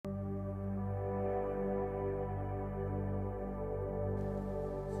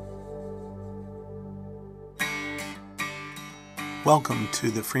Welcome to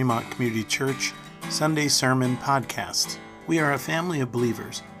the Fremont Community Church Sunday Sermon Podcast. We are a family of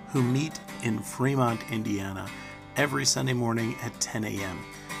believers who meet in Fremont, Indiana every Sunday morning at 10 a.m.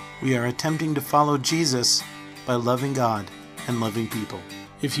 We are attempting to follow Jesus by loving God and loving people.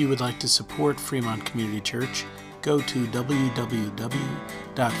 If you would like to support Fremont Community Church, go to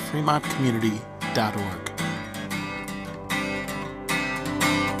www.fremontcommunity.org.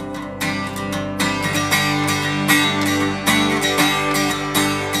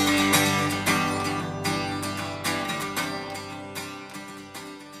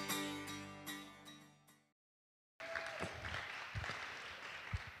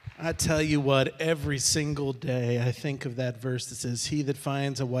 I tell you what, every single day I think of that verse that says, "He that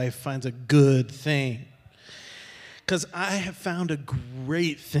finds a wife finds a good thing." Because I have found a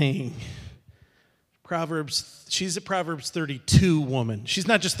great thing. She's a Proverbs 32 woman. She's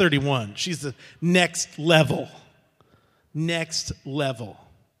not just 31. She's the next level. Next level.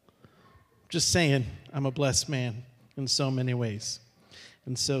 Just saying, I'm a blessed man in so many ways.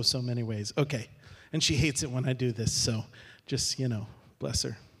 In so many ways. Okay. And she hates it when I do this, so just, bless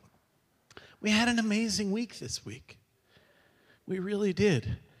her. We had an amazing week this week. We really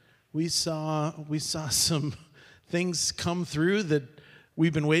did. We saw some things come through that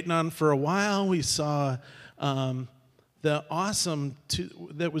we've been waiting on for a while. We saw the awesome,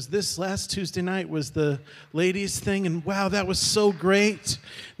 that was this last Tuesday night was the ladies thing, and wow, that was so great.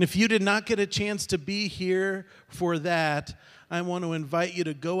 And if you did not get a chance to be here for that, I want to invite you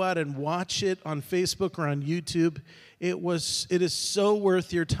to go out and watch it on Facebook or on YouTube. It is so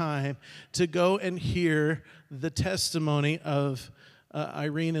worth your time to go and hear the testimony of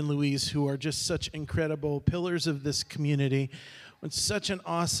Irene and Louise, who are just such incredible pillars of this community. It's such an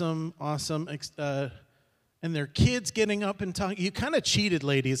awesome, and their kids getting up and talking. You kind of cheated,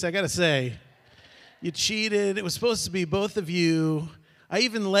 ladies, I got to say. You cheated. It was supposed to be both of you. I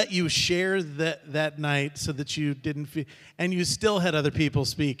even let you share that night so that you didn't feel, and you still had other people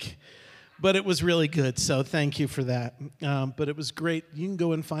speak. But it was really good, so thank you for that. But it was great. You can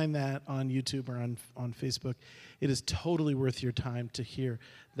go and find that on YouTube or on Facebook. It is totally worth your time to hear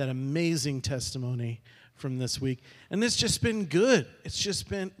that amazing testimony from this week. And it's just been good. It's just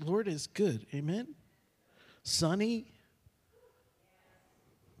been, Lord is good. Amen? Sunny?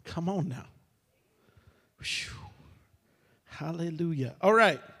 Come on now. Whew. Hallelujah. All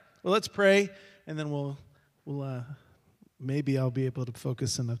right. Well, let's pray, and then we'll maybe I'll be able to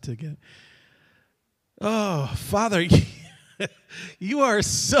focus enough to get. Oh, Father, you are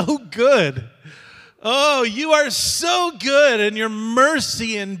so good. Oh, you are so good, and your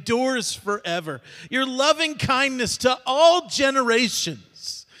mercy endures forever. Your loving kindness to all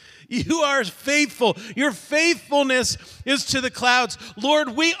generations. You are faithful. Your faithfulness is to the clouds.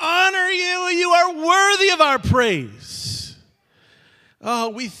 Lord, we honor you. You are worthy of our praise. Oh,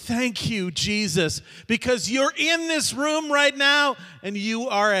 we thank you, Jesus, because you're in this room right now, and you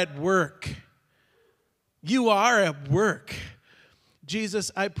are at work. You are at work.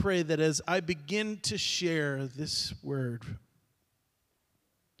 Jesus, I pray that as I begin to share this word,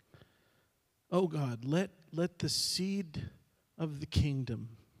 oh God, let the seed of the kingdom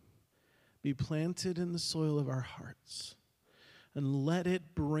be planted in the soil of our hearts, and let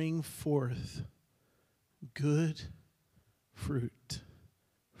it bring forth good fruit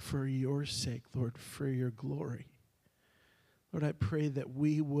for your sake, Lord, for your glory. Lord, I pray that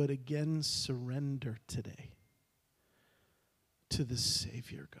we would again surrender today to the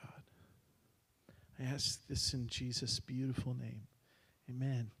Savior God. I ask this in Jesus' beautiful name.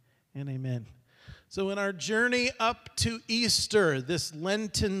 Amen and amen. So in our journey up to Easter, this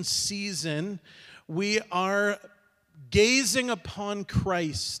Lenten season, we are gazing upon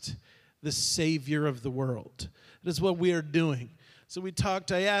Christ, the Savior of the world. That is what we are doing. So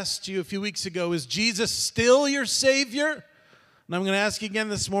I asked you a few weeks ago, is Jesus still your Savior? And I'm going to ask you again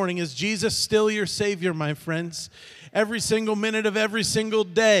this morning, is Jesus still your Savior, my friends? Every single minute of every single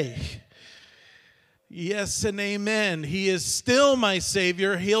day. Yes and amen. He is still my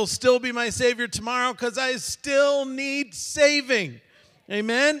Savior. He'll still be my Savior tomorrow because I still need saving.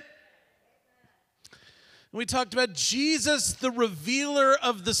 Amen? We talked about Jesus, the revealer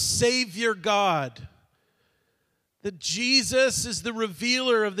of the Savior God. That Jesus is the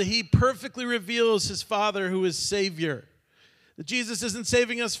revealer He perfectly reveals His Father who is Savior. That Jesus isn't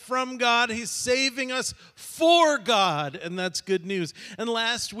saving us from God, He's saving us for God, and that's good news. And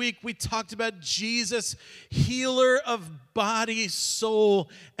last week we talked about Jesus, healer of body, soul,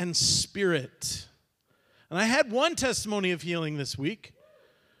 and spirit. And I had one testimony of healing this week.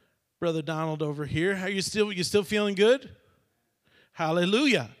 Brother Donald over here, are you still feeling good?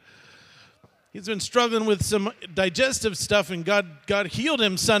 Hallelujah. He's been struggling with some digestive stuff, and God healed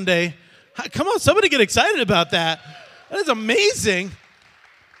him Sunday. Come on, somebody get excited about that. That is amazing.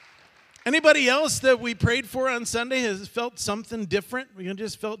 Anybody else that we prayed for on Sunday has felt something different? We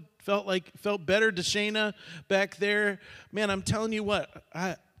just felt better. Deshana back there. Man, I'm telling you what,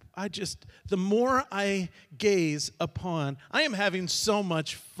 I just, the more I gaze upon, I am having so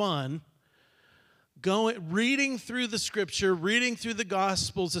much fun reading through the scripture, reading through the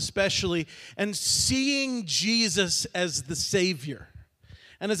gospels especially, and seeing Jesus as the Savior.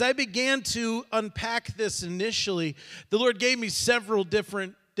 And as I began to unpack this initially, the Lord gave me several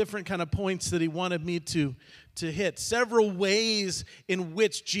different kind of points that he wanted me to hit, several ways in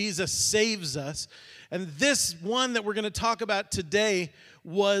which Jesus saves us. And this one that we're going to talk about today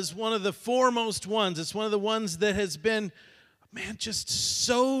was one of the foremost ones. It's one of the ones that has been, man, just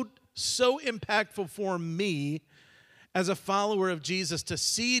so impactful for me as a follower of Jesus, to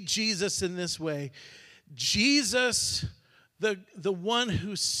see Jesus in this way. Jesus, the one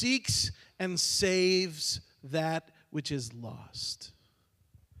who seeks and saves that which is lost.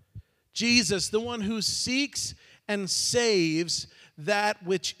 Jesus, the one who seeks and saves that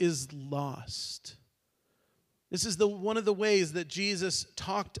which is lost. This is one of the ways that Jesus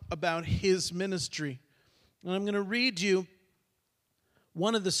talked about his ministry. And I'm going to read you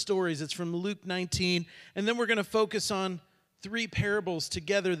one of the stories. It's from Luke 19, and then we're going to focus on 3 parables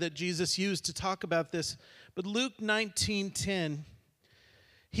together that Jesus used to talk about this. But Luke 19:10,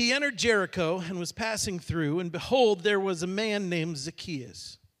 he entered Jericho and was passing through, and behold, there was a man named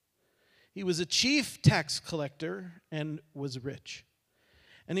Zacchaeus. He was a chief tax collector and was rich.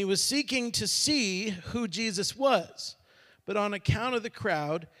 And he was seeking to see who Jesus was, but on account of the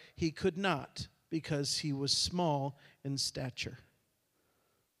crowd, he could not, because he was small in stature.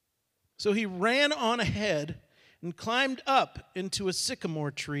 So he ran on ahead and climbed up into a sycamore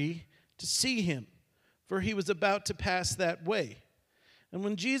tree to see him, for he was about to pass that way. And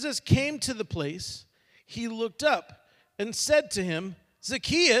when Jesus came to the place, he looked up and said to him,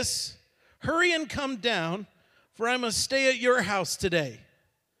 Zacchaeus, hurry and come down, for I must stay at your house today.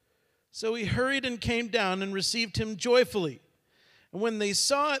 So he hurried and came down and received him joyfully. And when they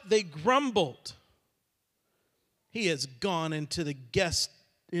saw it, they grumbled. He has gone in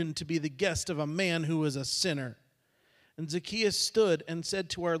to be the guest of a man who is a sinner. And Zacchaeus stood and said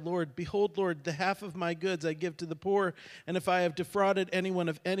to our Lord, Behold, Lord, the half of my goods I give to the poor, and if I have defrauded anyone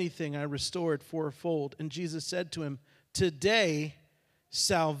of anything, I restore it fourfold. And Jesus said to him, Today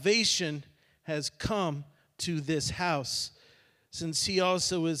salvation has come to this house, since he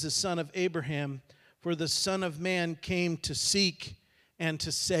also is the son of Abraham, for the Son of Man came to seek and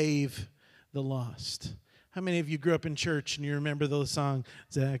to save the lost. How many of you grew up in church and you remember the song,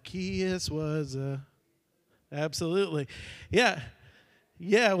 Zacchaeus was a... Absolutely. Yeah,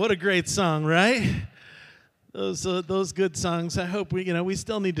 what a great song, right? Those good songs. I hope we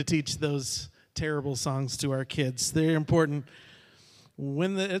still need to teach those terrible songs to our kids. They're important.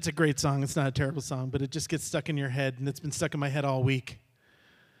 It's a great song. It's not a terrible song, but it just gets stuck in your head, and it's been stuck in my head all week.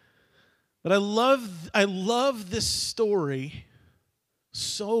 But I love this story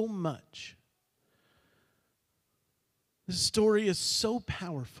so much. This story is so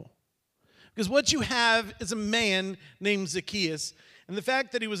powerful. Because what you have is a man named Zacchaeus, and the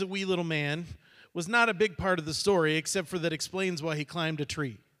fact that he was a wee little man was not a big part of the story, except for that explains why he climbed a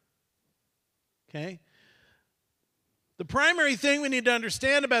tree. Okay? The primary thing we need to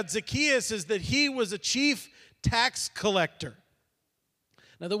understand about Zacchaeus is that he was a chief tax collector.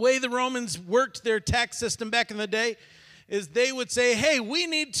 Now, the way the Romans worked their tax system back in the day is they would say, hey, we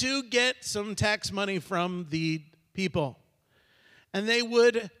need to get some tax money from the people. And they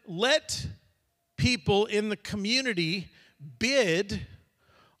would let people in the community bid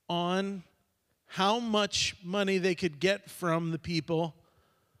on how much money they could get from the people.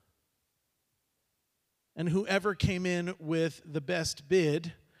 And whoever came in with the best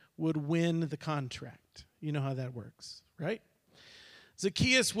bid would win the contract. You know how that works, right?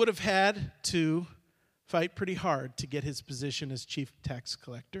 Zacchaeus would have had to fight pretty hard to get his position as chief tax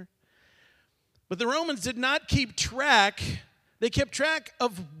collector. But the Romans did not keep track. They kept track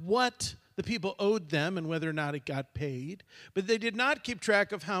of what the people owed them and whether or not it got paid. But they did not keep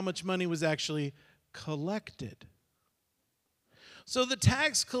track of how much money was actually collected. So the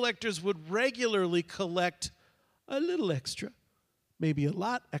tax collectors would regularly collect a little extra, maybe a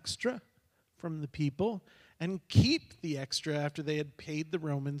lot extra, from the people and keep the extra after they had paid the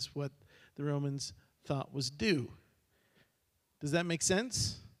Romans what the Romans thought was due. Does that make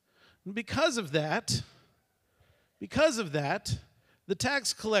sense? And because of that, the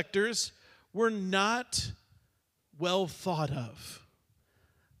tax collectors were not well thought of.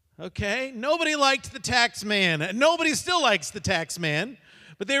 Okay? Nobody liked the tax man. Nobody still likes the tax man.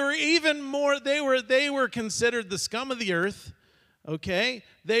 But they were even more, they were considered the scum of the earth. Okay?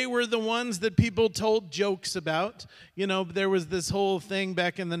 They were the ones that people told jokes about. You know, there was this whole thing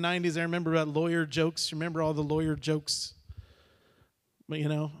back in the 90s, I remember, about lawyer jokes. Remember all the lawyer jokes? But, you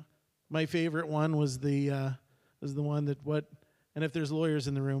know, my favorite one was the one that, what, and if there's lawyers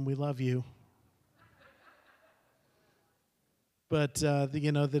in the room, we love you. But,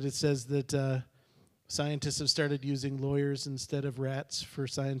 you know, that it says that scientists have started using lawyers instead of rats for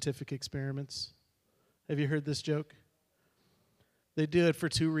scientific experiments. Have you heard this joke? They do it for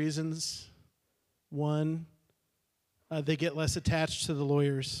two reasons. One, they get less attached to the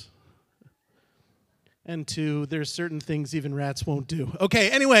lawyers. And two, there's certain things even rats won't do. Okay,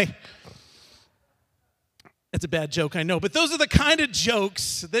 anyway. That's a bad joke, I know. But those are the kind of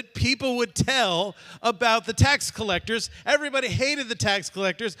jokes that people would tell about the tax collectors. Everybody hated the tax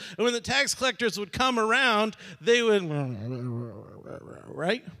collectors. And when the tax collectors would come around, they would,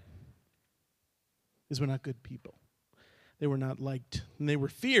 right? These were not good people. They were not liked, and they were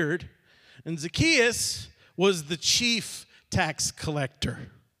feared. And Zacchaeus was the chief tax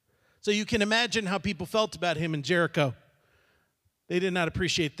collector. So you can imagine how people felt about him in Jericho. They did not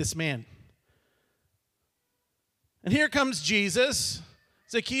appreciate this man. And here comes Jesus.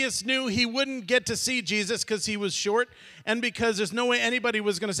 Zacchaeus knew he wouldn't get to see Jesus because he was short and because there's no way anybody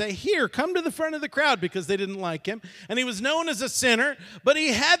was going to say, here, come to the front of the crowd, because they didn't like him. And he was known as a sinner, but he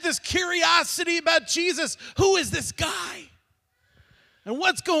had this curiosity about Jesus. Who is this guy? And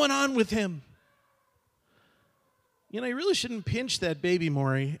what's going on with him? You know, you really shouldn't pinch that baby,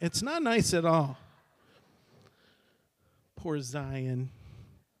 Maury. It's not nice at all. Poor Zion.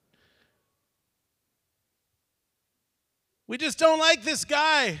 We just don't like this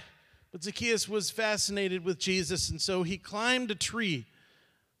guy. But Zacchaeus was fascinated with Jesus, and so he climbed a tree.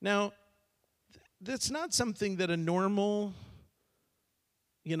 Now, that's not something that a normal,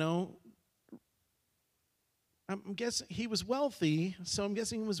 you know, I'm guessing he was wealthy, so I'm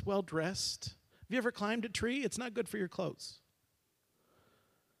guessing he was well-dressed. Have you ever climbed a tree? It's not good for your clothes.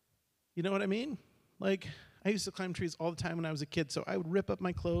 You know what I mean? Like, I used to climb trees all the time when I was a kid, so I would rip up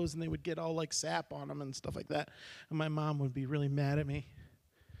my clothes and they would get all like sap on them and stuff like that. And my mom would be really mad at me.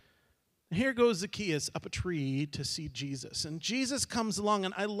 And here goes Zacchaeus up a tree to see Jesus. And Jesus comes along,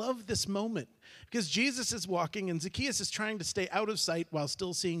 and I love this moment because Jesus is walking and Zacchaeus is trying to stay out of sight while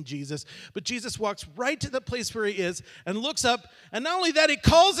still seeing Jesus. But Jesus walks right to the place where he is and looks up, and not only that, he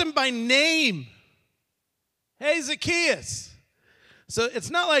calls him by name. Hey, Zacchaeus. So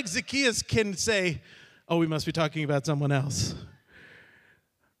it's not like Zacchaeus can say, oh, we must be talking about someone else.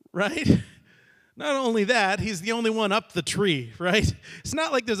 Right? Not only that, he's the only one up the tree, right? It's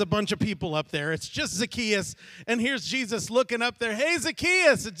not like there's a bunch of people up there. It's just Zacchaeus, and here's Jesus looking up there. Hey,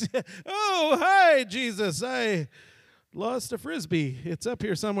 Zacchaeus. Oh, hi, Jesus. I lost a Frisbee. It's up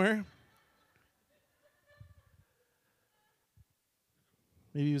here somewhere.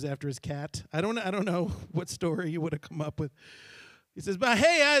 Maybe he was after his cat. I don't know what story he would have come up with. He says, but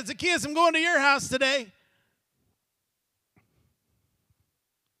hey, Zacchaeus, I'm going to your house today.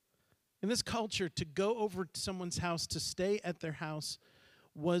 In this culture, to go over to someone's house, to stay at their house,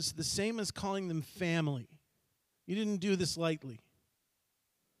 was the same as calling them family. You didn't do this lightly.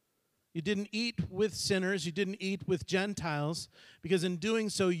 You didn't eat with sinners. You didn't eat with Gentiles, because in doing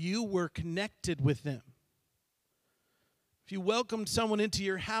so, you were connected with them. If you welcomed someone into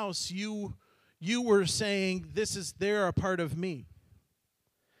your house, you were saying, they're a part of me.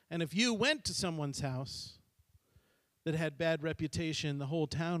 And if you went to someone's house that had bad reputation, the whole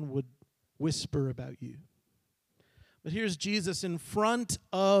town would whisper about you. But here's Jesus in front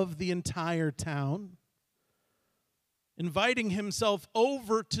of the entire town, inviting himself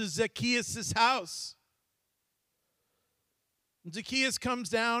over to Zacchaeus' house. And Zacchaeus comes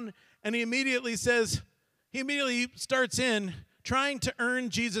down, and he immediately starts in trying to earn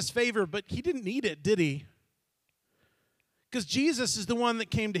Jesus' favor, but he didn't need it, did he? Because Jesus is the one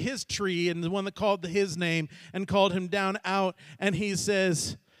that came to his tree and the one that called to his name and called him down out, and he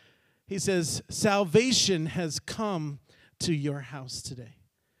says, salvation has come to your house today.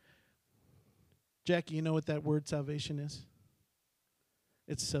 Jackie, you know what that word salvation is?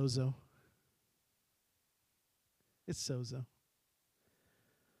 It's sozo. It's sozo.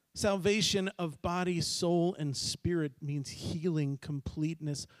 Salvation of body, soul, and spirit means healing,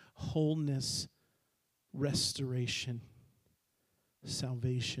 completeness, wholeness, restoration.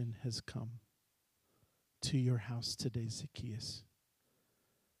 Salvation has come to your house today, Zacchaeus.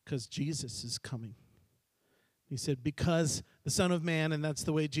 Because Jesus is coming. He said, because the Son of Man, and that's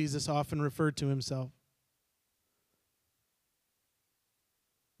the way Jesus often referred to himself,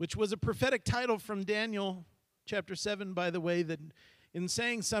 which was a prophetic title from Daniel chapter 7, by the way, that in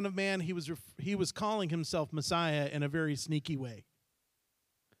saying Son of Man, he was calling himself Messiah in a very sneaky way.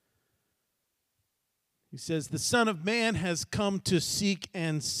 He says, the Son of Man has come to seek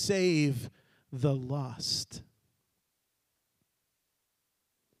and save the lost.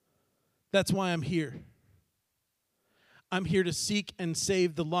 That's why I'm here. I'm here to seek and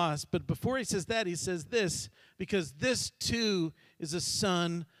save the lost. But before he says that, he says this, because this too is a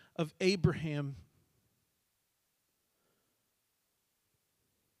son of Abraham.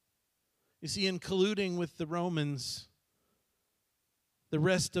 You see, in colluding with the Romans, the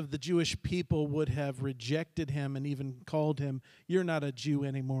rest of the Jewish people would have rejected him and even called him, you're not a Jew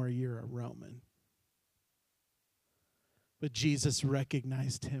anymore, you're a Roman. But Jesus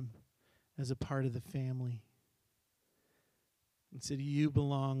recognized him as a part of the family and said, you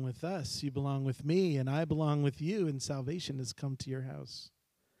belong with us, you belong with me, and I belong with you, and salvation has come to your house.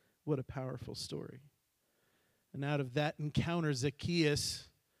 What a powerful story. And out of that encounter, Zacchaeus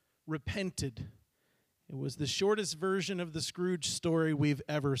repented. It was the shortest version of the Scrooge story we've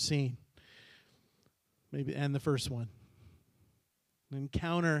ever seen. Maybe, and the first one. An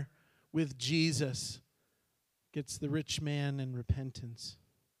encounter with Jesus gets the rich man in repentance.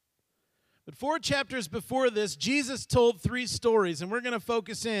 But 4 chapters before this, Jesus told 3 stories, and we're going to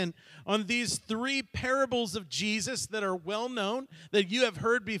focus in on these 3 parables of Jesus that are well known, that you have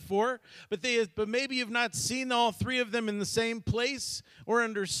heard before, but maybe you've not seen all 3 of them in the same place or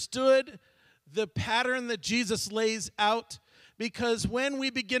understood the pattern that Jesus lays out. Because when we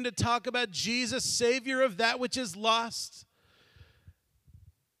begin to talk about Jesus, Savior of that which is lost,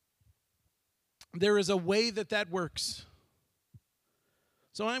 there is a way that works.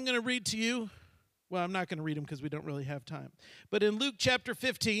 So I'm going to read to you, well, I'm not going to read them because we don't really have time. But in Luke chapter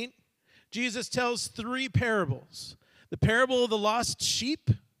 15, Jesus tells 3 parables. The parable of the lost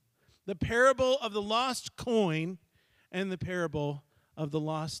sheep, the parable of the lost coin, and the parable of the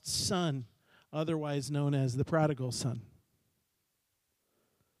lost son, otherwise known as the prodigal son.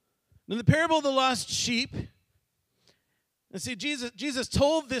 In the parable of the lost sheep, and see, Jesus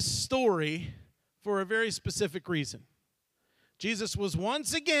told this story for a very specific reason. Jesus was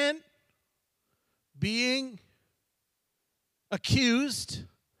once again being accused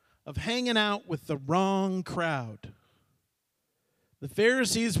of hanging out with the wrong crowd. The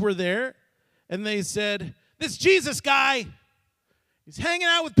Pharisees were there, and they said, this Jesus guy, he's hanging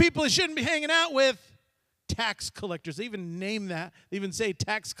out with people he shouldn't be hanging out with. Tax collectors. They even name that. They even say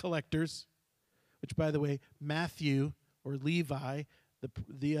tax collectors, which, by the way, Matthew or Levi,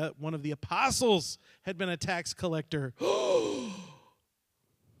 one of the apostles, had been a tax collector.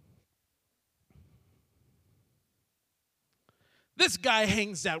 This guy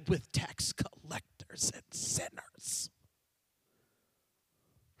hangs out with tax collectors and sinners.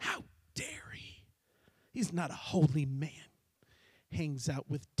 How dare he? He's not a holy man. Hangs out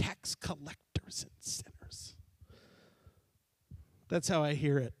with tax collectors and sinners. That's how I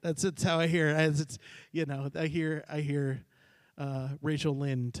hear it. That's how I hear it. I hear Rachel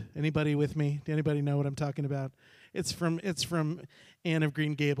Lynde. Anybody with me? Anybody know what I'm talking about? It's from Anne of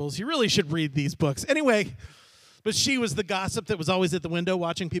Green Gables. You really should read these books. Anyway, but she was the gossip that was always at the window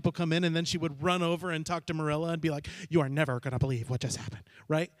watching people come in, and then she would run over and talk to Marilla and be like, you are never going to believe what just happened,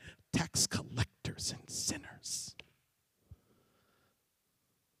 right? Tax collectors and sinners.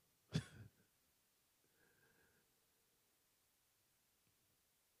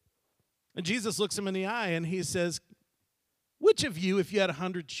 And Jesus looks him in the eye and he says, which of you, if you had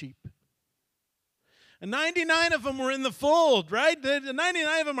 100 sheep, and 99 of them were in the fold, right? The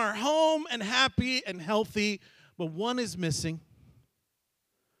 99 of them are home and happy and healthy, but one is missing.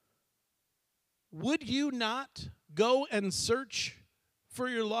 Would you not go and search for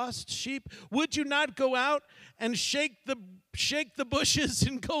your lost sheep? Would you not go out and shake the bushes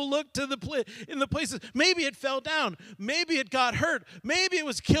and go look in the places? Maybe it fell down. Maybe it got hurt. Maybe it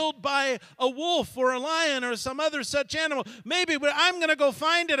was killed by a wolf or a lion or some other such animal. Maybe, but I'm going to go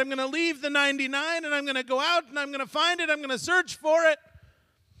find it. I'm going to leave the 99 and I'm going to go out and I'm going to find it. I'm going to search for it.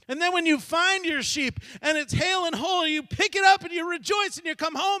 And then when you find your sheep and it's hale and whole, you pick it up and you rejoice and you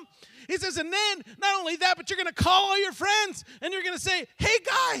come home. He says, and then, not only that, but you're going to call all your friends, and you're going to say, hey,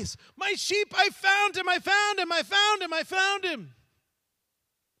 guys, my sheep, I found him, I found him, I found him, I found him.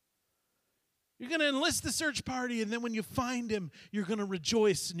 You're going to enlist the search party, and then when you find him, you're going to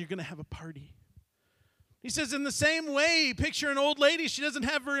rejoice, and you're going to have a party. He says, in the same way, picture an old lady, she doesn't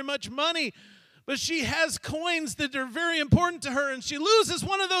have very much money, but she has coins that are very important to her, and she loses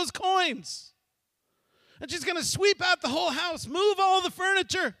one of those coins. And she's going to sweep out the whole house, move all the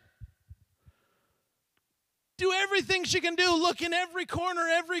furniture, do everything she can do, look in every corner,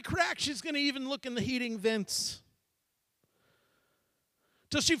 every crack. She's going to even look in the heating vents.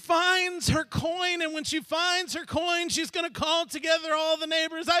 Till she finds her coin, and when she finds her coin, she's going to call together all the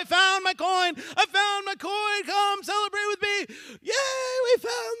neighbors. I found my coin. I found my coin. Come celebrate with me. Yay, we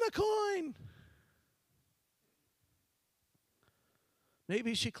found the coin.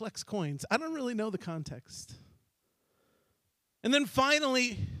 Maybe she collects coins. I don't really know the context. And then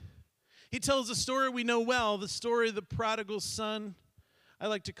finally, he tells a story we know well, the story of the prodigal son. I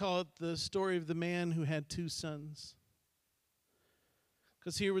like to call it the story of the man who had two sons.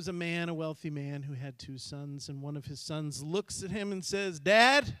 Because here was a man, a wealthy man, who had two sons, and one of his sons looks at him and says,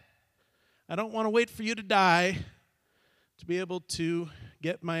 Dad, I don't want to wait for you to die to be able to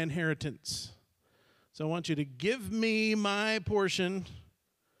get my inheritance. So I want you to give me my portion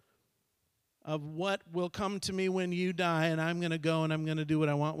of what will come to me when you die, and I'm going to go and I'm going to do what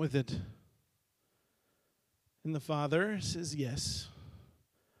I want with it. And the father says yes,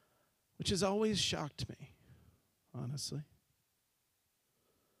 which has always shocked me, honestly.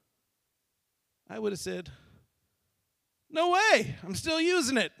 I would have said, no way, I'm still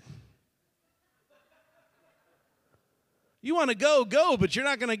using it. You want to go, but you're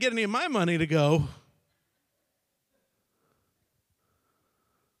not going to get any of my money to go.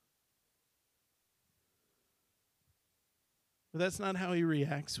 But that's not how he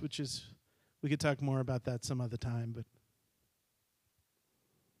reacts, which is, we could talk more about that some other time, but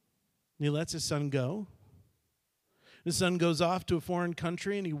he lets his son go. His son goes off to a foreign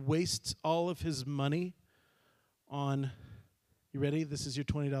country and he wastes all of his money on, you ready? This is your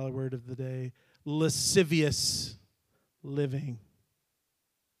 $20 word of the day, lascivious living.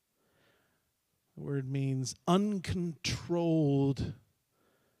 The word means uncontrolled,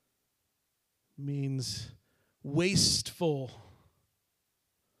 means wasteful,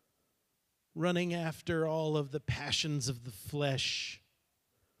 running after all of the passions of the flesh,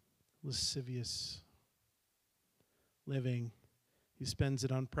 lascivious living. He spends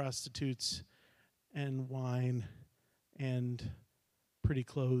it on prostitutes and wine and pretty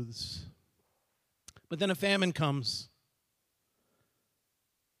clothes. But then a famine comes,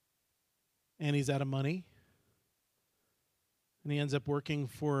 and he's out of money, and he ends up working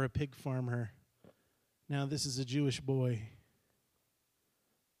for a pig farmer. Now, this is a Jewish boy.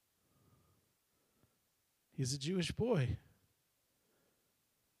 He's a Jewish boy.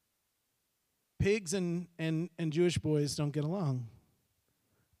 Pigs and Jewish boys don't get along.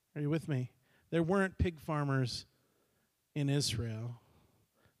 Are you with me? There weren't pig farmers in Israel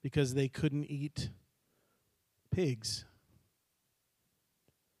because they couldn't eat pigs.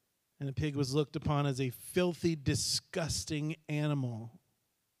 And a pig was looked upon as a filthy, disgusting animal.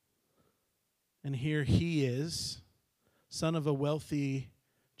 And here he is, son of a wealthy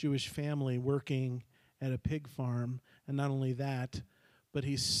Jewish family, working at a pig farm. And not only that, but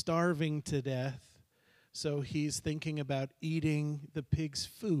he's starving to death, so he's thinking about eating the pig's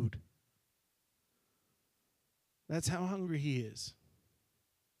food. That's how hungry he is.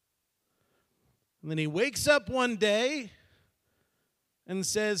 And then he wakes up one day and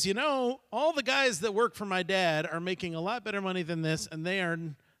says, you know, all the guys that work for my dad are making a lot better money than this, and they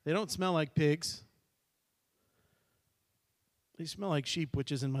don't smell like pigs. They smell like sheep,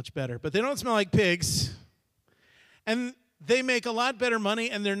 which isn't much better, but they don't smell like pigs. And they make a lot better money,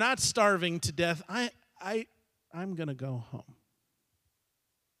 and they're not starving to death. I'm going to go home.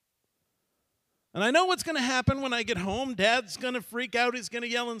 And I know what's going to happen when I get home. Dad's going to freak out. He's going to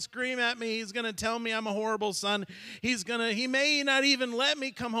yell and scream at me. He's going to tell me I'm a horrible son. He may not even let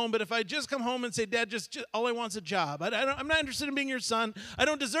me come home, but if I just come home and say, Dad, just all I want is a job. I'm not interested in being your son. I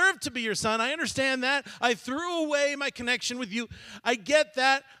don't deserve to be your son. I understand that. I threw away my connection with you. I get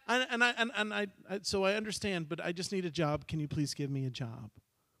that, so I understand, but I just need a job. Can you please give me a job?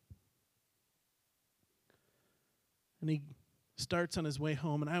 And he starts on his way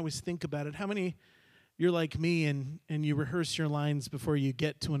home, and I always think about it. How many, you're like me and you rehearse your lines before you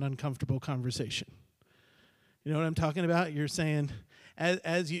get to an uncomfortable conversation? You know what I'm talking about? You're saying,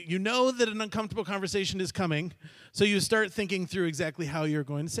 as you know that an uncomfortable conversation is coming, so you start thinking through exactly how you're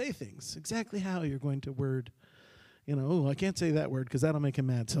going to say things, exactly how you're going to word. You know, I can't say that word because that'll make him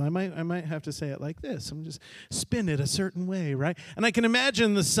mad. So I might have to say it like this. I'm just spin it a certain way, right? And I can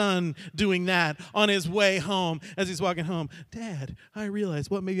imagine the son doing that on his way home as he's walking home. Dad, I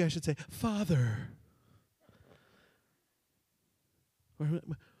realize what maybe I should say. Father.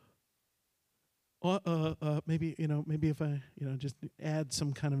 Maybe if I, just add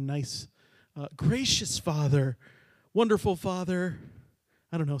some kind of nice, gracious Father, wonderful Father.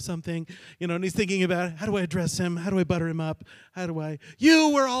 I don't know, something, and he's thinking about, how do I address him? How do I butter him up?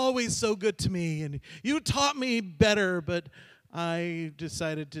 You were always so good to me, and you taught me better, but I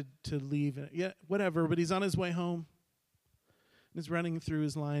decided to leave. Yeah, whatever, but he's on his way home. And he's running through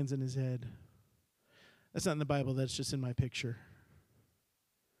his lines in his head. That's not in the Bible, that's just in my picture.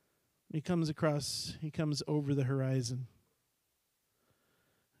 He comes over the horizon.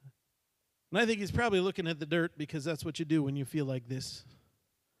 And I think he's probably looking at the dirt, because that's what you do when you feel like this.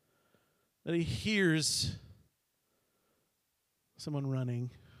 That he hears someone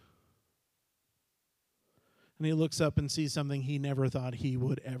running. And he looks up and sees something he never thought he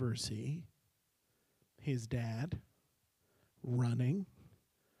would ever see. His dad running.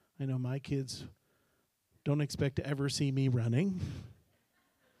 I know my kids don't expect to ever see me running.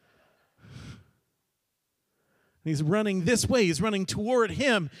 He's running this way. He's running toward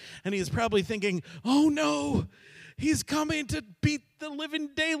him. And he's probably thinking, oh no, he's coming to beat the living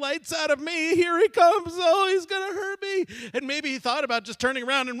daylights out of me. Here he comes. Oh, he's going to hurt me. And maybe he thought about just turning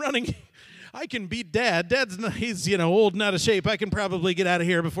around and running. I can beat Dad. He's old and out of shape. I can probably get out of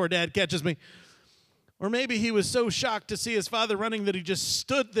here before Dad catches me. Or maybe he was so shocked to see his father running that he just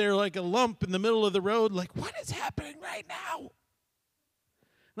stood there like a lump in the middle of the road, like, what is happening right now?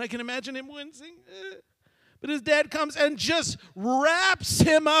 And I can imagine him wincing. But his dad comes and just wraps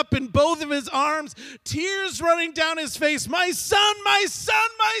him up in both of his arms, tears running down his face. My son, my son,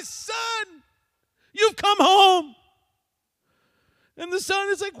 my son, you've come home. And the son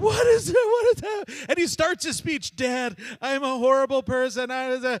is like, what is it? What is that? And he starts his speech, Dad, I'm a horrible person.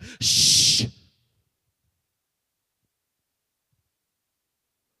 Shh.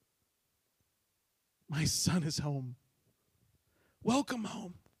 My son is home. Welcome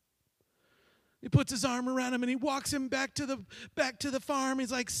home. He puts his arm around him and he walks him back to the farm.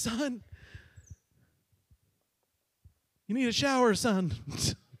 He's like, son, you need a shower, son.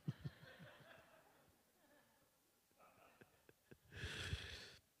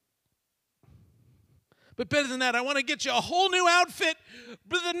 But better than that, I want to get you a whole new outfit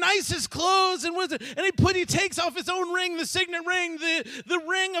with the nicest clothes. And he takes off his own ring, the signet ring, the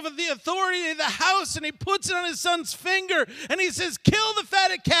ring of the authority of the house, and he puts it on his son's finger. And he says, kill the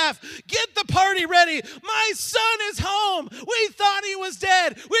fatted calf. Get the party ready. My son is home. We thought he was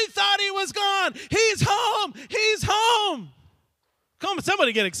dead. We thought he was gone. He's home. He's home. Come on,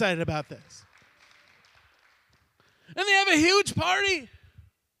 somebody get excited about this. And they have a huge party.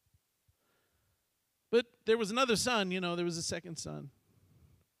 But there was another son, there was a second son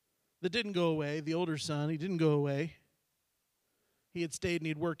that didn't go away. The older son, he didn't go away. He had stayed and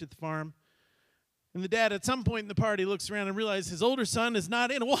he'd worked at the farm. And the dad, at some point in the party, looks around and realizes his older son is not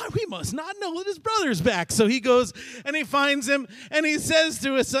in. Why, we must not know that his brother's back. So he goes and he finds him and he says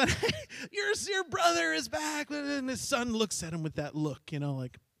to his son, your brother is back. And his son looks at him with that look,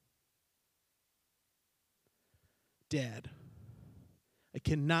 like, Dad, I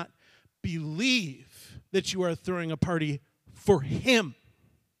cannot believe that you are throwing a party for him.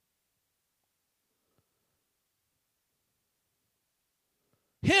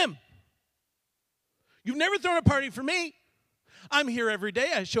 Him. You've never thrown a party for me. I'm here every day.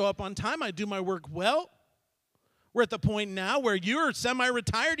 I show up on time. I do my work well. We're at the point now where you're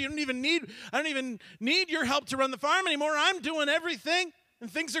semi-retired. I don't even need your help to run the farm anymore. I'm doing everything, and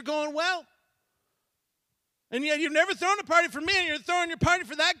things are going well. And yet you've never thrown a party for me, and you're throwing your party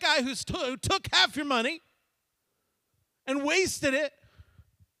for that guy who took half your money and wasted it.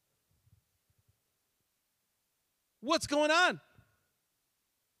 What's going on?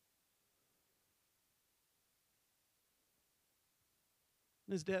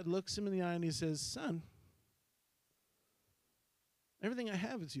 And his dad looks him in the eye and he says, son, everything I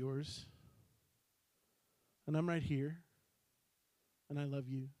have is yours. And I'm right here. And I love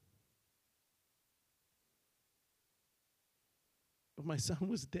you. But my son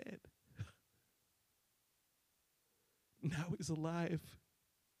was dead. Now he's alive.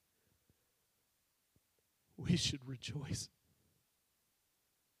 We should rejoice.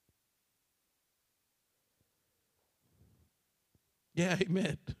 Yeah,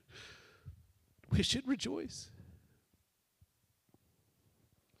 amen. We should rejoice.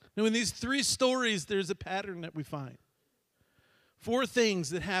 Now, in these three stories, there's a pattern that we find. 4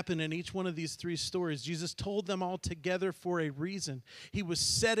 things that happen in each one of these 3 stories. Jesus told them all together for a reason. He was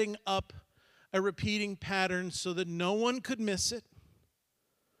setting up a repeating pattern so that no one could miss it.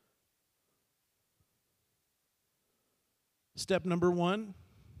 Step number 1.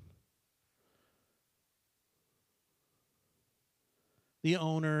 The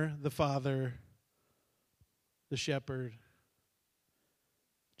owner, the father, the shepherd,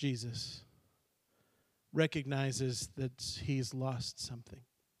 Jesus. recognizes that he's lost something.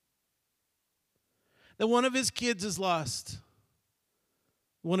 That one of his kids is lost.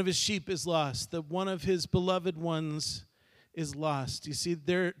 One of his sheep is lost. That one of his beloved ones is lost. You see,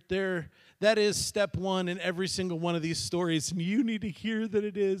 that is step one in every single one of these stories. And you need to hear that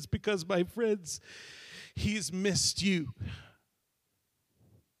it is, because, my friends, he's missed you.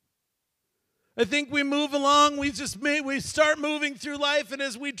 I think we move along, we start moving through life, and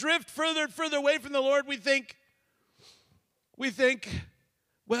as we drift further and further away from the Lord, we think,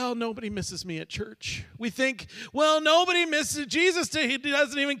 well, nobody misses me at church. We think, well, nobody misses Jesus. He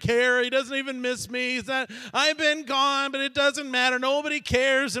doesn't even care. He doesn't even miss me. I've been gone, but it doesn't matter. Nobody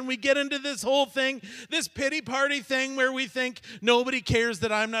cares. And we get into this whole thing, this pity party thing where we think nobody cares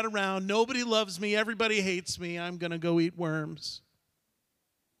that I'm not around. Nobody loves me. Everybody hates me. I'm going to go eat worms.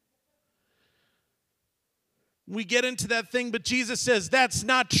 We get into that thing, but Jesus says that's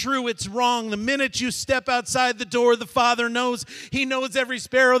not true. It's wrong. The minute you step outside the door, the Father knows. He knows every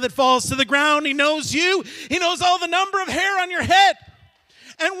sparrow that falls to the ground. He knows you. He knows all the number of hair on your head.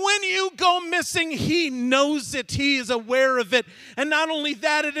 And when you go missing, he knows it. He is aware of it. And not only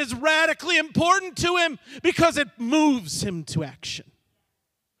that, it is radically important to him because it moves him to action.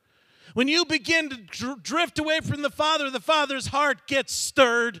 When you begin to drift away from the Father's heart gets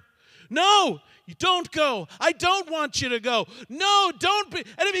stirred. No, you don't go. I don't want you to go. No, don't be.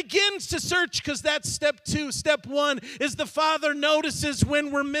 And it begins to search, because that's step two. Step one is the Father notices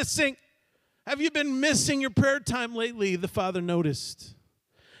when we're missing. Have you been missing your prayer time lately? The Father noticed.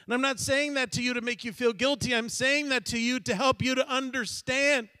 And I'm not saying that to you to make you feel guilty. I'm saying that to you to help you to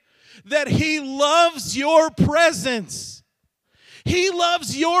understand that he loves your presence. He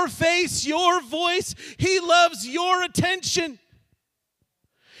loves your face, your voice. He loves your attention.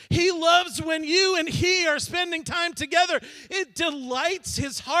 He loves when you and he are spending time together. It delights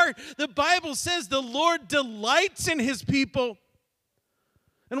his heart. The Bible says the Lord delights in his people.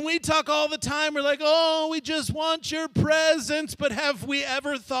 And we talk all the time. We're like, oh, we just want your presence. But have we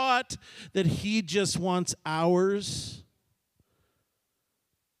ever thought that he just wants ours?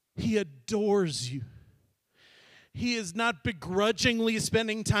 He adores you. He is not begrudgingly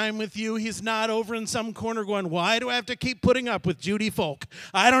spending time with you. He's not over in some corner going, why do I have to keep putting up with Judy Folk?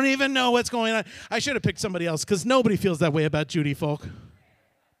 I don't even know what's going on. I should have picked somebody else, because nobody feels that way about Judy Folk.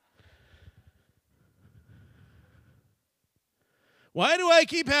 Why do I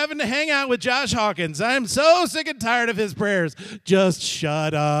keep having to hang out with Josh Hawkins? I'm so sick and tired of his prayers. Just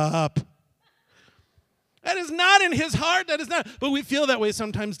shut up. That is not in his heart. That is not. But we feel that way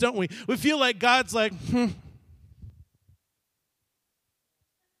sometimes, don't we? We feel like God's like,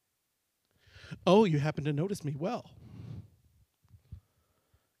 oh, you happen to notice me. Well,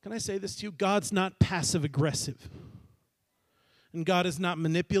 can I say this to you? God's not passive-aggressive. And God is not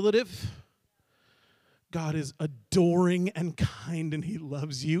manipulative. God is adoring and kind, and he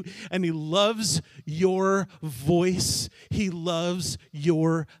loves you. And he loves your voice. He loves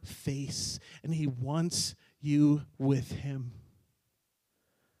your face. And he wants you with him.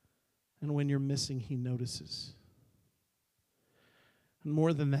 And when you're missing, he notices. And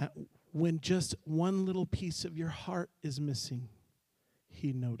more than that, when just one little piece of your heart is missing,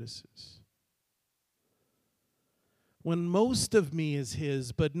 he notices. When most of me is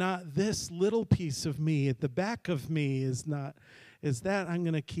his, but not this little piece of me at the back of me is that I'm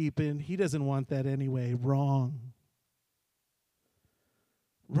going to keep in. He doesn't want that anyway. Wrong.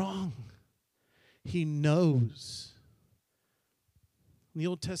 Wrong. He knows. In the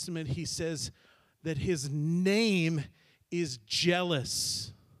Old Testament, he says that his name is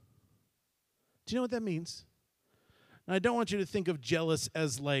jealous. Do you know what that means? Now, I don't want you to think of jealous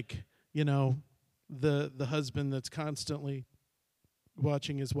as like, the husband that's constantly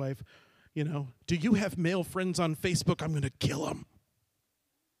watching his wife. Do you have male friends on Facebook? I'm going to kill them.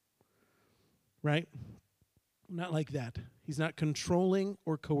 Right? Not like that. He's not controlling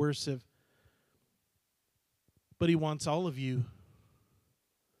or coercive. But he wants all of you.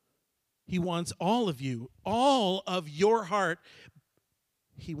 He wants all of you. All of your heart.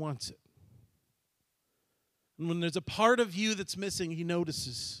 He wants it. And when there's a part of you that's missing, he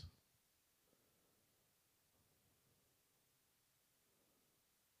notices.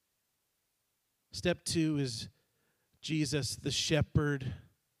 Step two is Jesus, the shepherd,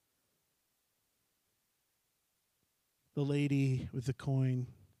 the lady with the coin.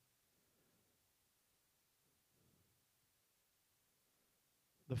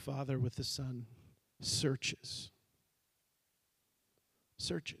 The Father with the Son searches.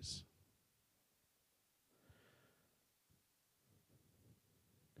 Searches.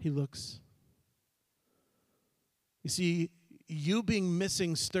 He looks. You see, you being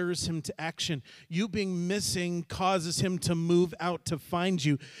missing stirs him to action. You being missing causes him to move out to find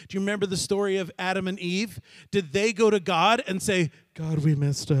you. Do you remember the story of Adam and Eve? Did they go to God and say, God, we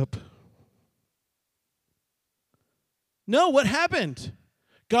messed up? No, what happened?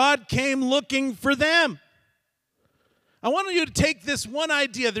 God came looking for them. I want you to take this one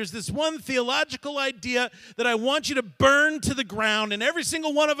idea. There's this one theological idea that I want you to burn to the ground, and every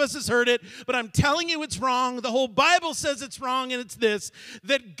single one of us has heard it, but I'm telling you it's wrong. The whole Bible says it's wrong, and it's this,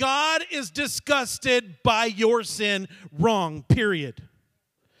 that God is disgusted by your sin. Wrong, period.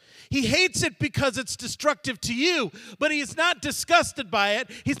 He hates it because it's destructive to you, but he's not disgusted by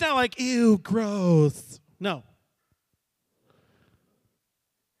it. He's not like, ew, gross. No.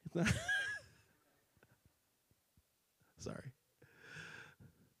 Sorry.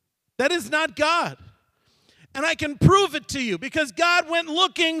 That is not God. And I can prove it to you because God went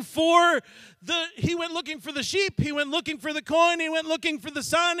looking for the sheep, he went looking for the coin, he went looking for the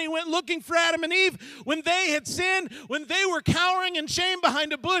son, he went looking for Adam and Eve when they had sinned, when they were cowering in shame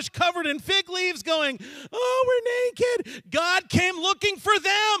behind a bush covered in fig leaves going, oh, we're naked. God came looking for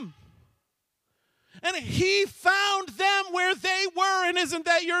them. And he found them where they were, and isn't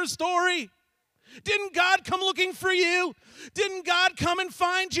that your story? Didn't God come looking for you? Didn't God come and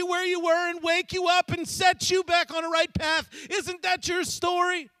find you where you were and wake you up and set you back on a right path? Isn't that your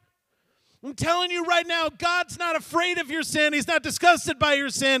story? I'm telling you right now, God's not afraid of your sin. He's not disgusted by your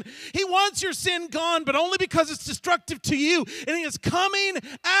sin. He wants your sin gone, but only because it's destructive to you. And he is coming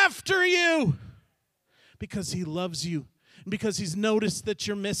after you because he loves you. And because he's noticed that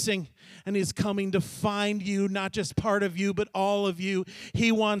you're missing, and he's coming to find you, not just part of you, but all of you.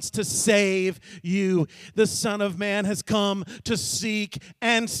 He wants to save you. The Son of Man has come to seek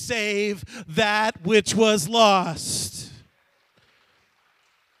and save that which was lost.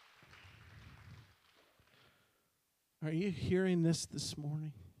 Are you hearing this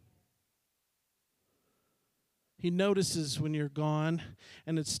morning? He notices when you're gone,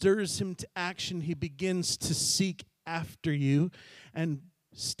 and it stirs him to action. He begins to seek after you. And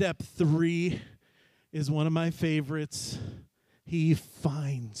step 3 is one of my favorites. He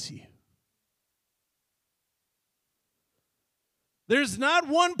finds you. There's not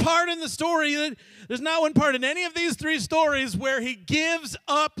one part in the story, there's not one part in any of these 3 stories where he gives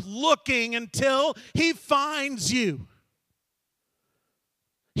up looking until he finds you.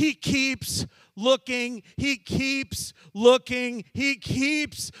 He keeps looking, he keeps looking, he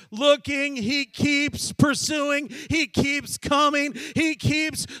keeps looking, he keeps pursuing, he keeps coming, he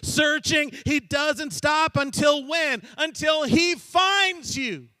keeps searching. He doesn't stop until when? Until he finds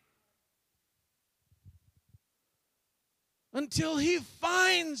you. Until he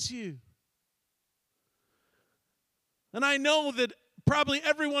finds you. And I know that probably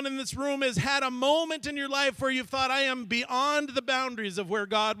everyone in this room has had a moment in your life where you thought, I am beyond the boundaries of where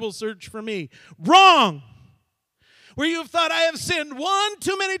God will search for me. Wrong. Where you've thought, I have sinned one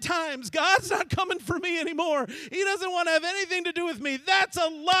too many times. God's not coming for me anymore. He doesn't want to have anything to do with me. That's a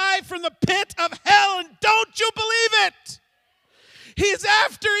lie from the pit of hell, and don't you believe it. He's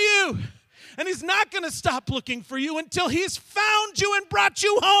after you, and he's not going to stop looking for you until he's found you and brought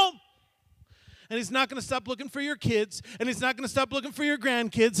you home. And he's not going to stop looking for your kids, and he's not going to stop looking for your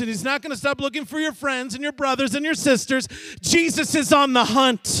grandkids, and he's not going to stop looking for your friends and your brothers and your sisters. Jesus is on the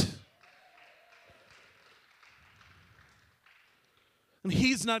hunt. And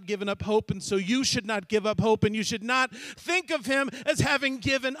he's not given up hope, and so you should not give up hope, and you should not think of him as having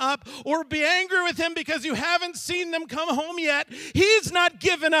given up or be angry with him because you haven't seen them come home yet. He's not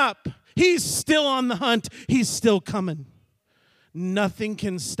given up. He's still on the hunt. He's still coming. Nothing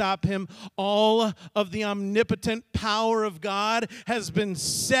can stop him. All of the omnipotent power of God has been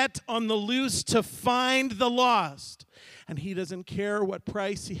set on the loose to find the lost. And he doesn't care what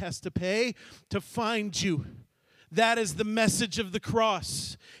price he has to pay to find you. That is the message of the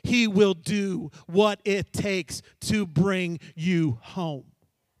cross. He will do what it takes to bring you home.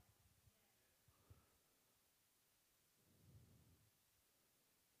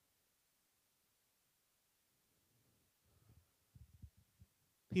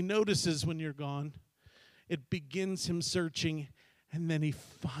 He notices when you're gone. It begins him searching, and then he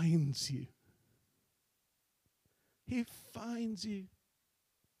finds you. He finds you.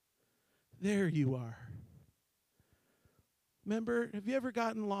 There you are. Remember, have you ever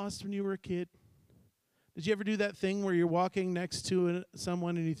gotten lost when you were a kid? Did you ever do that thing where you're walking next to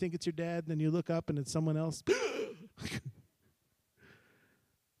someone and you think it's your dad, and then you look up and it's someone else?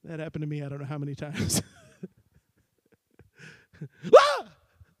 That happened to me I don't know how many times. Ah!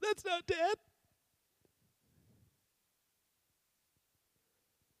 That's not Dad.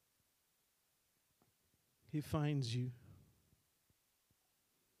 He finds you.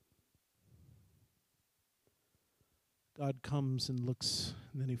 God comes and looks,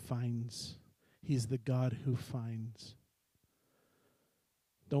 and then he finds. He's the God who finds.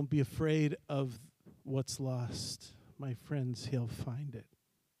 Don't be afraid of what's lost. My friends, he'll find it.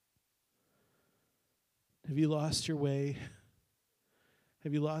 Have you lost your way?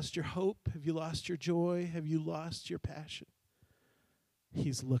 Have you lost your hope? Have you lost your joy? Have you lost your passion?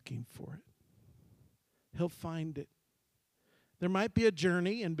 He's looking for it. He'll find it. There might be a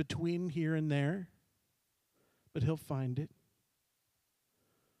journey in between here and there, but he'll find it.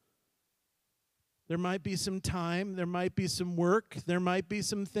 There might be some time, there might be some work, there might be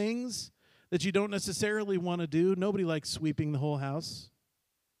some things that you don't necessarily want to do. Nobody likes sweeping the whole house.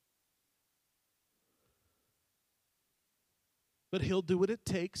 But he'll do what it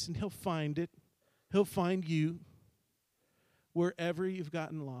takes, and he'll find it. He'll find you wherever you've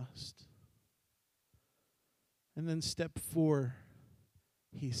gotten lost. And then step 4,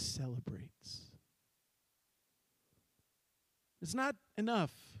 he celebrates. It's not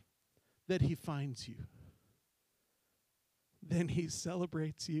enough that he finds you. Then he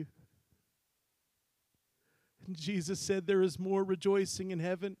celebrates you. And Jesus said there is more rejoicing in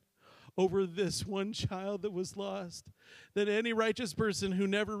heaven over this one child that was lost than any righteous person who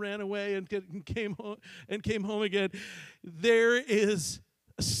never ran away and came home again. There is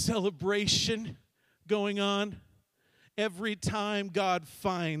a celebration going on every time God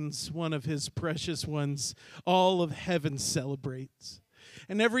finds one of his precious ones. All of heaven celebrates.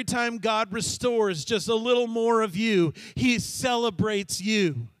 And every time God restores just a little more of you, he celebrates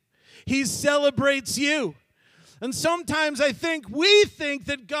you. He celebrates you. And sometimes we think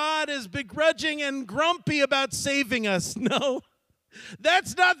that God is begrudging and grumpy about saving us. No,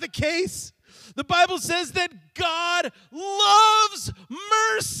 that's not the case. The Bible says that God loves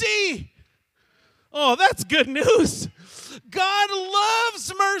mercy. Oh, that's good news. God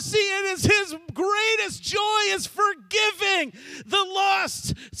loves mercy, and his greatest joy is forgiving the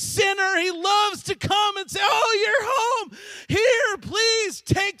lost sinner. He loves to come and say, oh, you're home. Here, please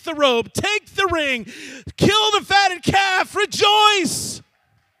take the robe, take the ring, kill the fatted calf, rejoice.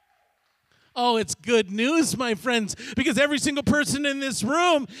 Oh, it's good news, my friends, because every single person in this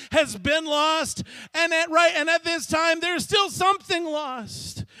room has been lost, and at this time, there's still something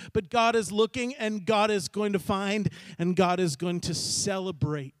lost. But God is looking, and God is going to find, and God is going to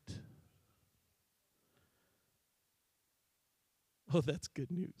celebrate. Oh, that's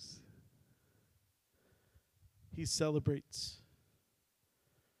good news. He celebrates.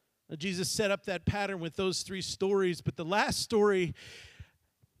 Now, Jesus set up that pattern with those 3 stories, but the last story,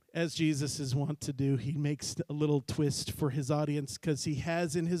 as Jesus is wont to do, he makes a little twist for his audience, because he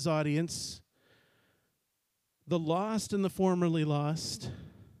has in his audience the lost and the formerly lost,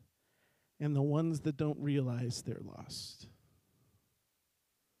 and the ones that don't realize they're lost.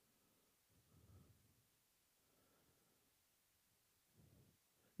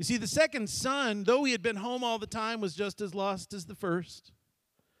 You see, the second son, though he had been home all the time, was just as lost as the first,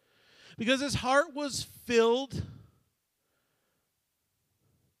 because his heart was filled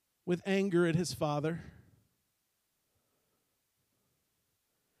with anger at his father,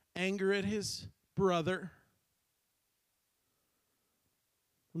 anger at his brother,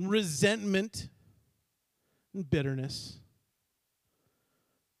 resentment, and bitterness.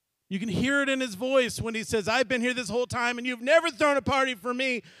 You can hear it in his voice when he says, I've been here this whole time and you've never thrown a party for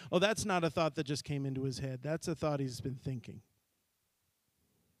me. Oh, that's not a thought that just came into his head. That's a thought he's been thinking.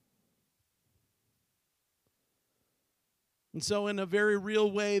 And so in a very real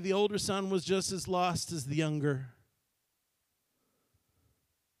way, the older son was just as lost as the younger.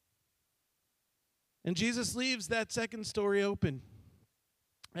 And Jesus leaves that second story open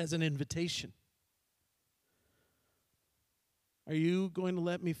as an invitation. Are you going to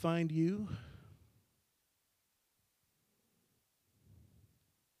let me find you?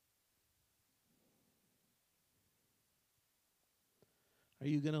 Are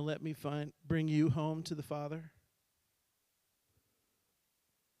you going to let me bring you home to the Father?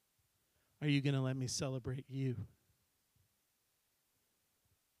 Are you going to let me celebrate you?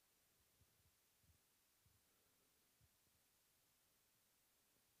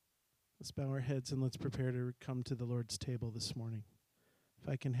 Let's bow our heads and let's prepare to come to the Lord's table this morning. If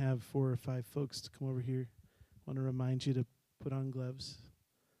I can have 4 or 5 folks to come over here, I want to remind you to put on gloves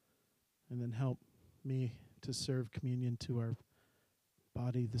and then help me to serve communion to our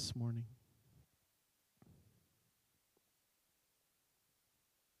body this morning.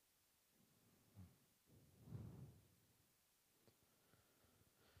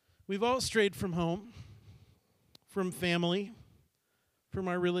 We've all strayed from home, from family, from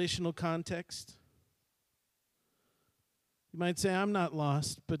our relational context. You might say, I'm not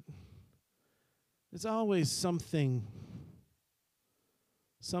lost, but there's always something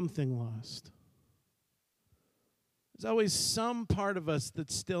something lost. There's always some part of us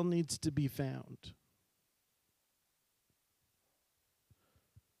that still needs to be found.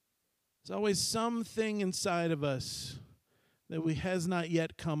 There's always something inside of us that has not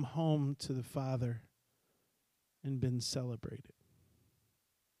yet come home to the Father and been celebrated.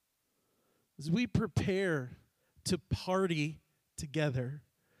 As we prepare to party together,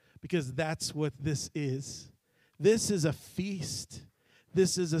 because that's what this is. This is a feast.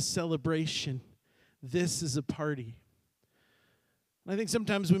 This is a celebration. This is a party. I think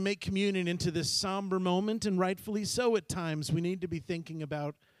sometimes we make communion into this somber moment, and rightfully so at times. We need to be thinking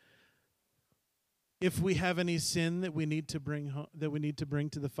about if we have any sin that we need to bring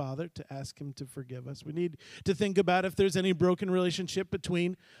to the Father to ask Him to forgive us. We need to think about if there's any broken relationship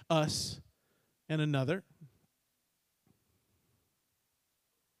between us and another.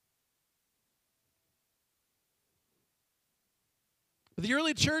 The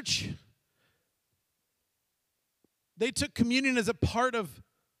early church, they took communion as a part of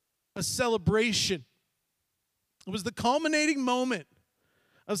a celebration. It was the culminating moment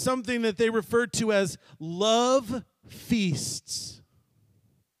of something that they referred to as love feasts,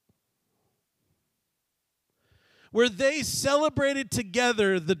 where they celebrated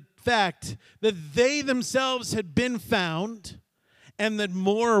together the fact that they themselves had been found and that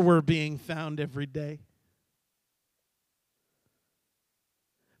more were being found every day.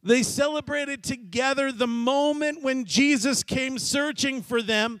 They celebrated together the moment when Jesus came searching for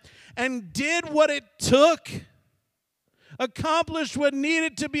them and did what it took, accomplished what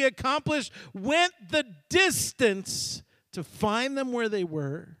needed to be accomplished, went the distance to find them where they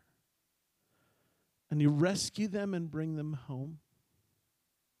were, and He rescued them and bring them home.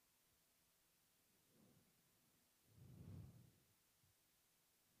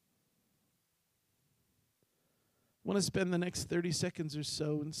 I want to spend the next 30 seconds or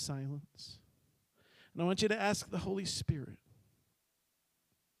so in silence. And I want you to ask the Holy Spirit,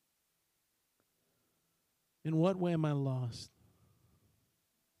 in what way am I lost?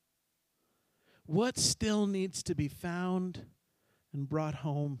 What still needs to be found and brought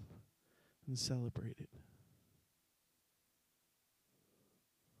home and celebrated?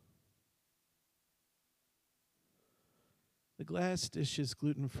 The glass dish is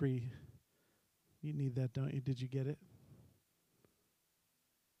gluten-free. You need that, don't you? Did you get it?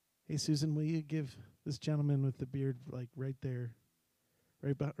 Hey, Susan, will you give this gentleman with the beard, like right there,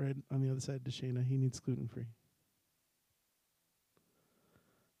 right on the other side to Shayna? He needs gluten-free.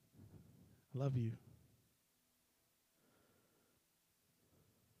 I love you.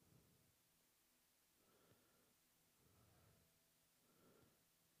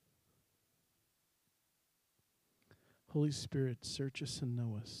 Holy Spirit, search us and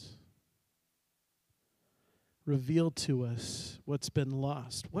know us. Reveal to us what's been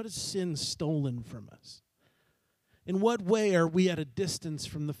lost. What has sin stolen from us? In what way are we at a distance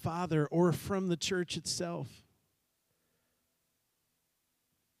from the Father or from the church itself?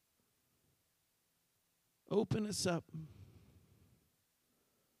 Open us up.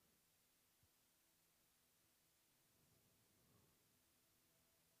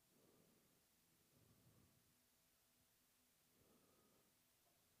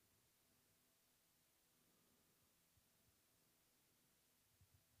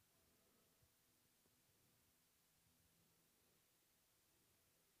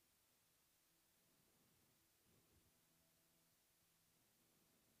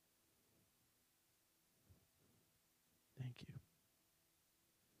 Thank you.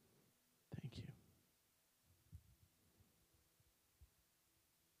 Thank you.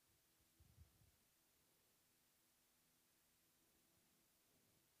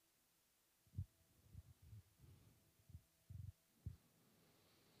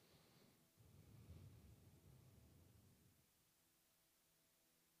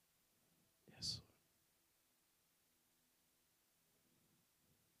 Yes, Lord.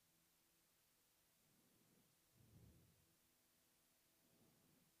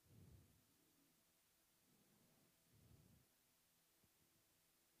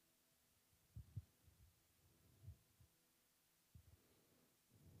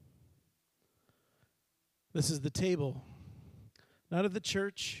 This is the table, not of the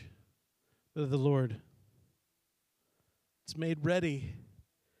church, but of the Lord. It's made ready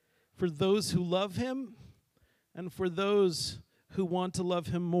for those who love Him and for those who want to love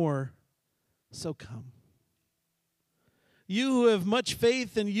Him more. So come. You who have much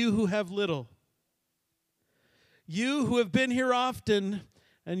faith and you who have little. You who have been here often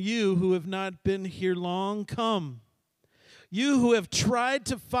and you who have not been here long, come. You who have tried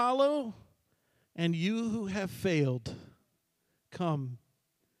to follow and you who have failed, come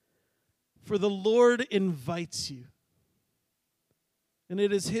For the Lord invites you. And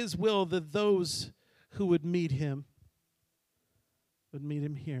it is his will that those who would meet him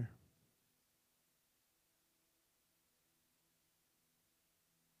here.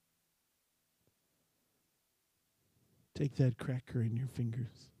 Take that cracker in your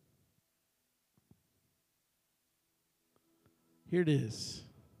fingers. Here it is.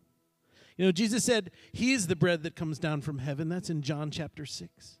 You know, Jesus said, he is the bread that comes down from heaven. That's in John chapter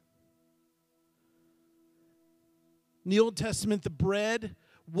 6. In the Old Testament, the bread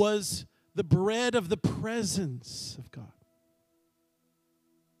was the bread of the presence of God.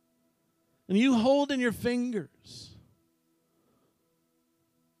 And you hold in your fingers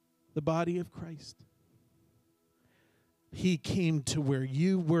the body of Christ. He came to where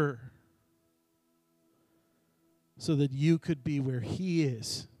you were so that you could be where he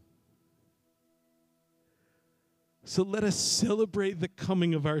is. So let us celebrate the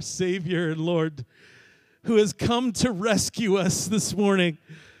coming of our Savior and Lord, who has come to rescue us this morning.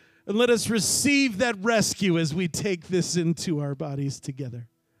 And let us receive that rescue as we take this into our bodies together.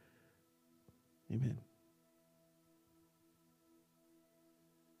 Amen.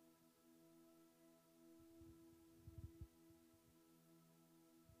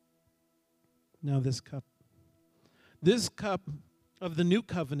 Now this cup of the new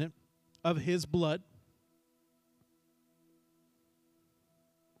covenant of his blood.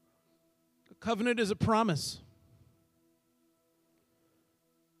 A covenant is a promise.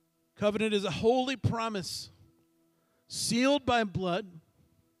 Covenant is a holy promise sealed by blood.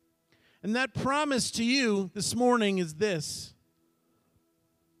 And that promise to you this morning is this: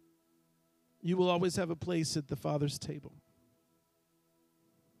 you will always have a place at the Father's table.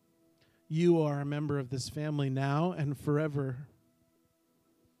 You are a member of this family now and forever.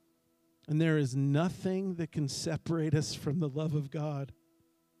 And there is nothing that can separate us from the love of God.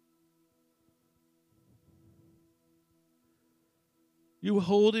 You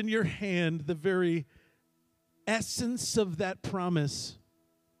hold in your hand the very essence of that promise.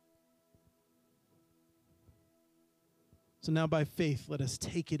 So now by faith, let us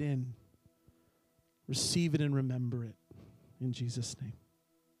take it in, receive it, and remember it. In Jesus' name.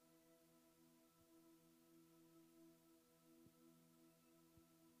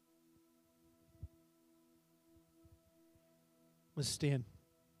 Let's stand.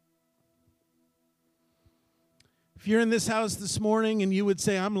 If you're in this house this morning and you would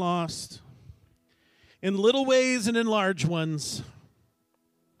say, I'm lost, in little ways and in large ones,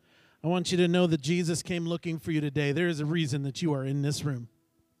 I want you to know that Jesus came looking for you today. There is a reason that you are in this room.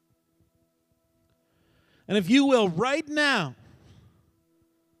 And if you will, right now,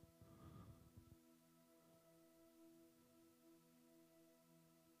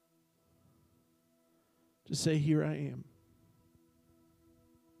 just say, here I am.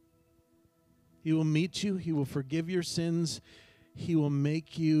 He will meet you. He will forgive your sins. He will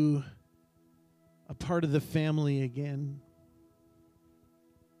make you a part of the family again.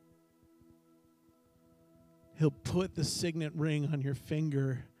 He'll put the signet ring on your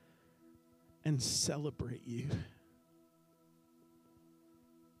finger and celebrate you.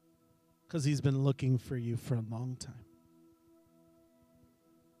 Because he's been looking for you for a long time.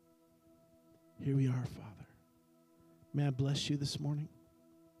 Here we are, Father. May I bless you this morning?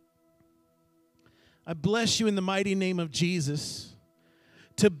 I bless you in the mighty name of Jesus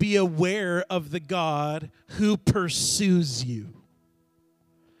to be aware of the God who pursues you.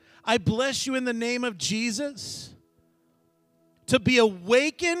 I bless you in the name of Jesus to be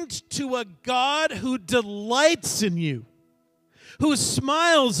awakened to a God who delights in you, who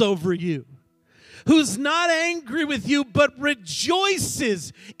smiles over you, who's not angry with you, but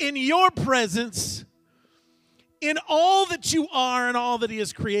rejoices in your presence, in all that you are and all that he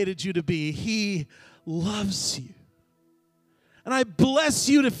has created you to be. He loves you. And I bless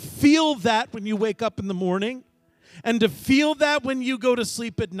you to feel that when you wake up in the morning and to feel that when you go to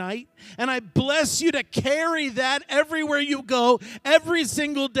sleep at night. And I bless you to carry that everywhere you go every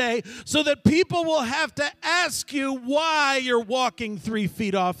single day so that people will have to ask you why you're walking 3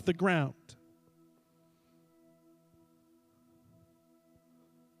 feet off the ground.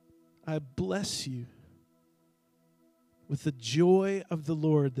 I bless you with the joy of the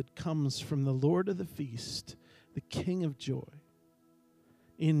Lord that comes from the Lord of the feast, the King of joy.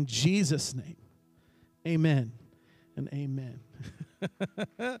 In Jesus' name, amen and amen.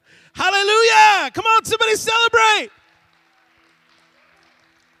 Hallelujah! Come on, somebody celebrate!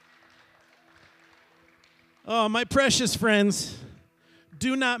 Oh, my precious friends,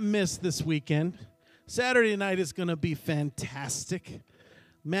 do not miss this weekend. Saturday night is going to be fantastic.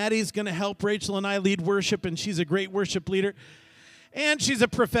 Maddie's going to help Rachel and I lead worship, and she's a great worship leader. And she's a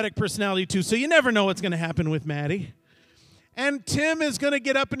prophetic personality too, so you never know what's going to happen with Maddie. And Tim is going to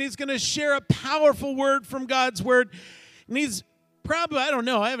get up and he's going to share a powerful word from God's word. And he's probably, I don't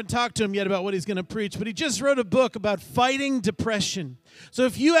know, I haven't talked to him yet about what he's going to preach, but he just wrote a book about fighting depression. So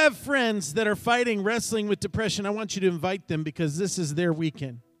if you have friends that are wrestling with depression, I want you to invite them because this is their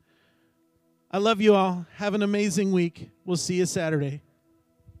weekend. I love you all. Have an amazing week. We'll see you Saturday.